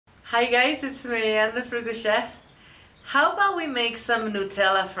Hi guys, it's Marianne the Frugal Chef. How about we make some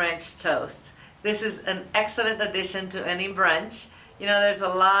Nutella French toast? This is an excellent addition to any brunch. You know, there's a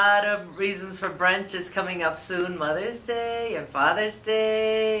lot of reasons for brunches coming up soon. Mother's Day and Father's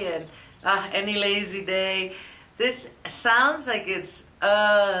Day and any lazy day. This sounds like it's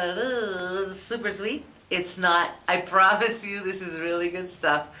super sweet. It's not. I promise you this is really good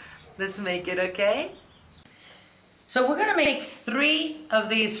stuff. Let's make it, okay? So we're gonna make 3 of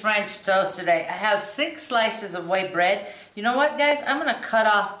these French toast today. I have 6 slices of white bread. You know what, guys? I'm gonna cut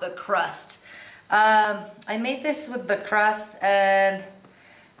off the crust. I made this with the crust, and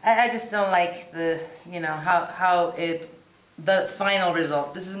I just don't like the, you know, the final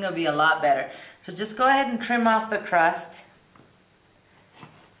result. This is gonna be a lot better. So just go ahead and trim off the crust.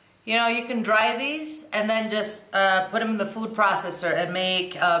 You know, you can dry these and then just put them in the food processor and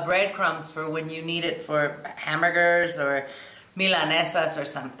make breadcrumbs for when you need it for hamburgers or milanesas or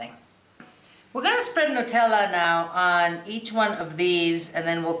something. We're going to spread Nutella now on each one of these, and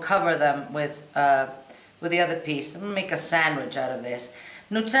then we'll cover them with the other piece. I'm going to make a sandwich out of this.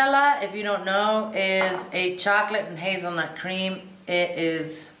 Nutella, if you don't know, is a chocolate and hazelnut cream. It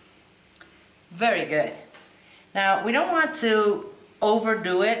is very good. Now, we don't want to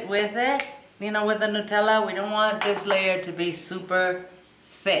overdo it with it, you know, with the Nutella. We don't want this layer to be super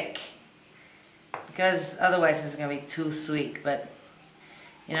thick because otherwise it's gonna be too sweet. But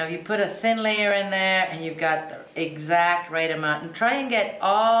you know, you put a thin layer in there and you've got the exact right amount, and try and get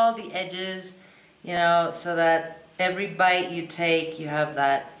all the edges, you know, so that every bite you take you have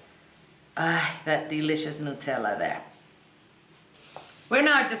that delicious Nutella there. We're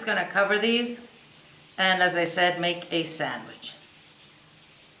now just gonna cover these and, as I said, make a sandwich.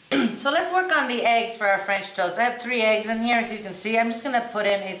 So let's work on the eggs for our French toast. I have 3 eggs in here, as you can see. I'm just going to put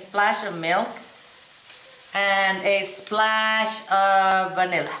in a splash of milk and a splash of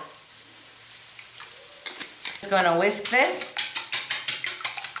vanilla. Just going to whisk this.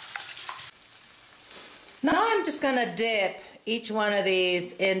 Now I'm just going to dip each one of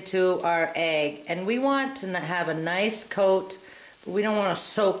these into our egg. And we want to have a nice coat, but we don't want to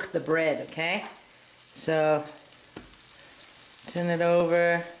soak the bread, okay? So turn it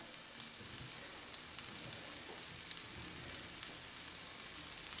over.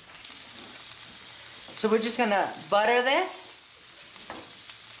 So we're just gonna butter this.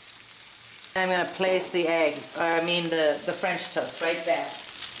 And I'm gonna place the egg, the French toast right there.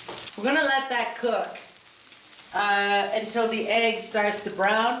 We're gonna let that cook until the egg starts to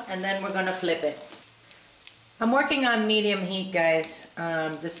brown, and then we're gonna flip it. I'm working on medium heat, guys,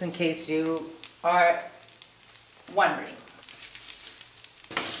 just in case you are wondering.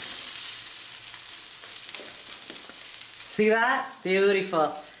 See that?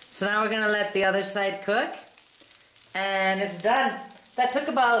 Beautiful. So now we're going to let the other side cook, and it's done. That took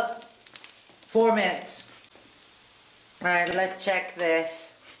about 4 minutes. All right, let's check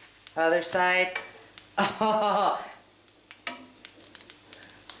this. Other side. Oh,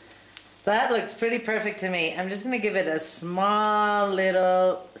 that looks pretty perfect to me. I'm just going to give it a small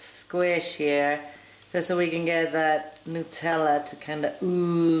little squish here, just so we can get that Nutella to kind of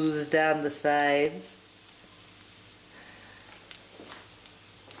ooze down the sides.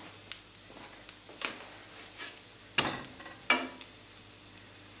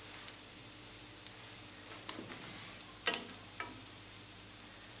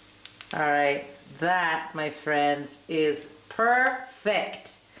 All right, that, my friends, is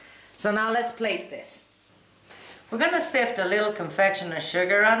perfect. So now let's plate this. We're gonna sift a little confectioner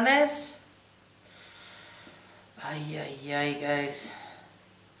sugar on this. Ay, ay, ay, guys.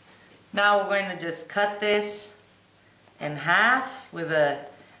 Now we're going to just cut this in half with a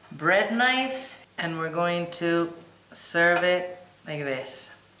bread knife, and we're going to serve it like this.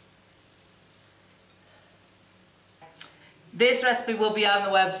 This recipe will be on the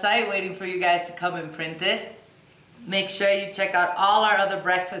website waiting for you guys to come and print it. Make sure you check out all our other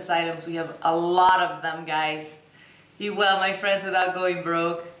breakfast items. We have a lot of them, guys. Eat well, my friends, without going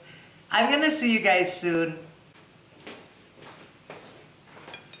broke. I'm going to see you guys soon.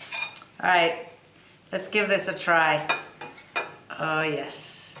 Alright, let's give this a try. Oh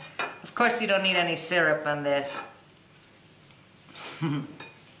yes. Of course you don't need any syrup on this.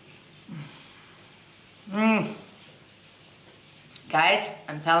 Guys,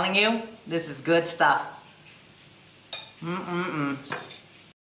 I'm telling you, this is good stuff.